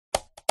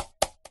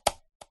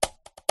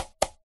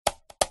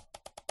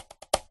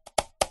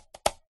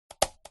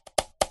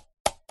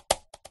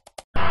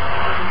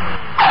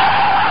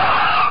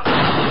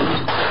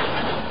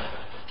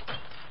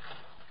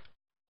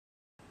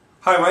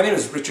Hi, my name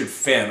is Richard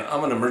Finn.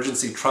 I'm an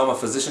emergency trauma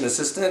physician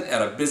assistant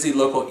at a busy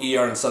local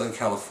ER in Southern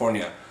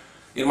California.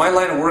 In my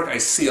line of work, I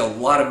see a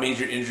lot of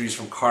major injuries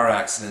from car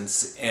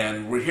accidents,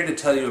 and we're here to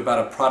tell you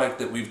about a product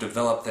that we've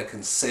developed that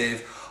can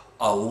save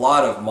a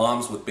lot of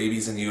moms with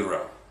babies in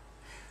utero.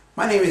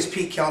 My name is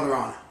Pete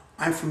Calderon.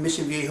 I'm from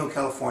Mission Viejo,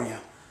 California.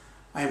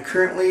 I am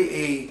currently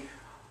a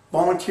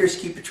volunteer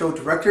ski patrol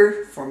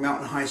director for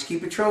Mountain High Ski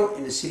Patrol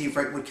in the city of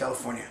Wrightwood,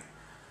 California.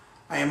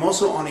 I am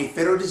also on a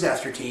federal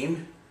disaster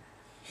team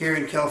here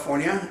in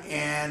California,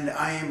 and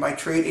I am by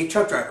trade a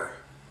truck driver.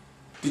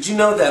 Did you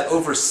know that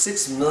over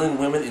 6 million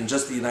women in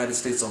just the United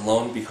States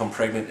alone become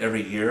pregnant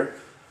every year?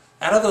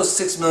 Out of those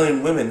 6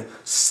 million women,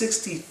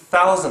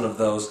 60,000 of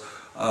those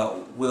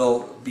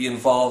will be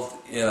involved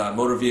in a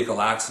motor vehicle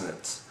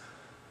accident.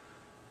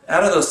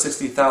 Out of those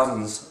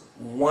 60,000,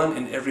 1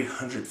 in every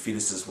 100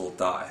 fetuses will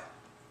die.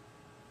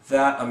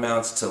 That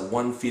amounts to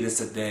 1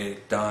 fetus a day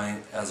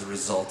dying as a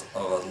result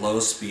of a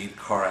low-speed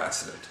car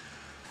accident.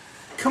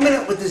 Coming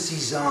up with this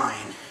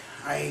design,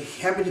 I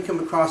happened to come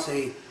across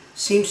a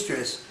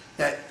seamstress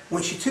that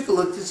when she took a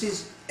look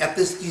at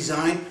this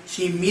design,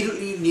 she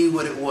immediately knew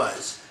what it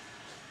was.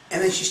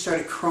 And then she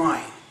started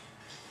crying.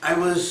 I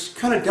was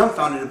kind of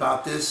dumbfounded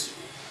about this.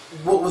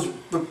 What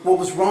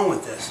was wrong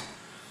with this?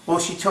 Well,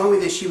 she told me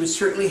that she would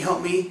certainly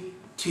help me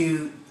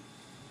to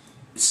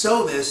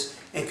sew this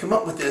and come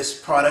up with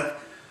this product,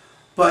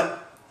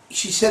 but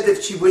she said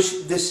that she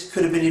wished this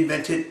could have been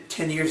invented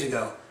 10 years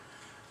ago.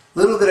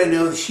 Little did I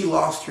know that she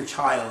lost her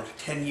child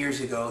 10 years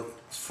ago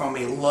from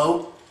a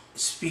low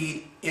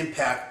speed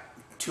impact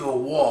to a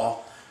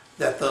wall,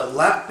 that the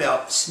lap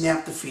belt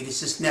snapped the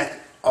fetus's neck,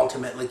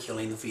 ultimately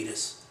killing the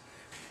fetus.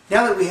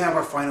 Now that we have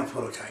our final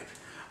prototype,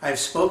 I've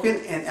spoken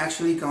and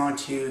actually gone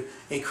to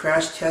a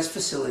crash test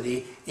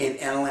facility in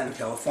Atlanta,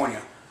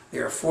 California.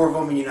 There are 4 of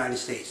them in the United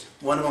States.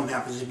 One of them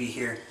happens to be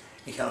here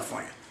in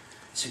California.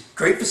 It's a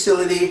great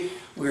facility.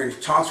 We're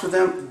in talks with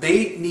them.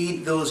 They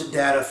need those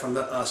data from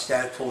the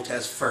static pull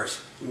test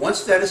first.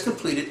 Once that is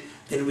completed,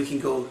 then we can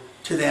go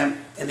to them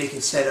and they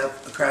can set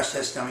up a crash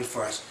test dummy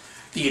for us.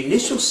 The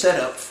initial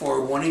setup for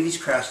one of these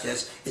crash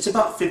tests, it's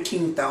about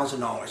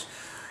 $15,000.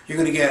 You're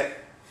going to get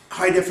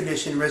high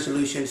definition,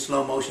 resolution,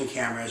 slow motion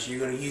cameras. You're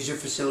going to use your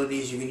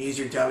facilities, you're going to use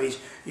your dummies,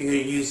 you're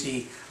going to use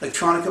the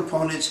electronic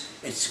components.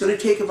 It's going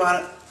to take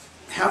about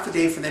half a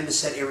day for them to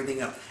set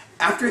everything up.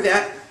 After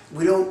that,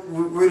 we're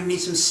going to need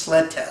some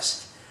sled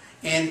tests.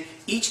 And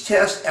each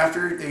test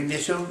after the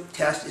initial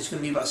test is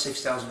going to be about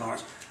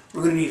 $6,000.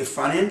 We're going to need a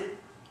front end,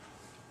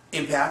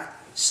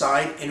 impact,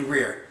 side, and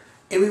rear.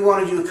 And we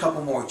want to do a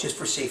couple more just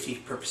for safety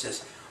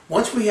purposes.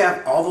 Once we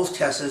have all those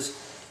tests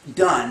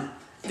done,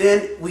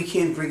 then we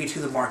can bring it to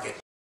the market.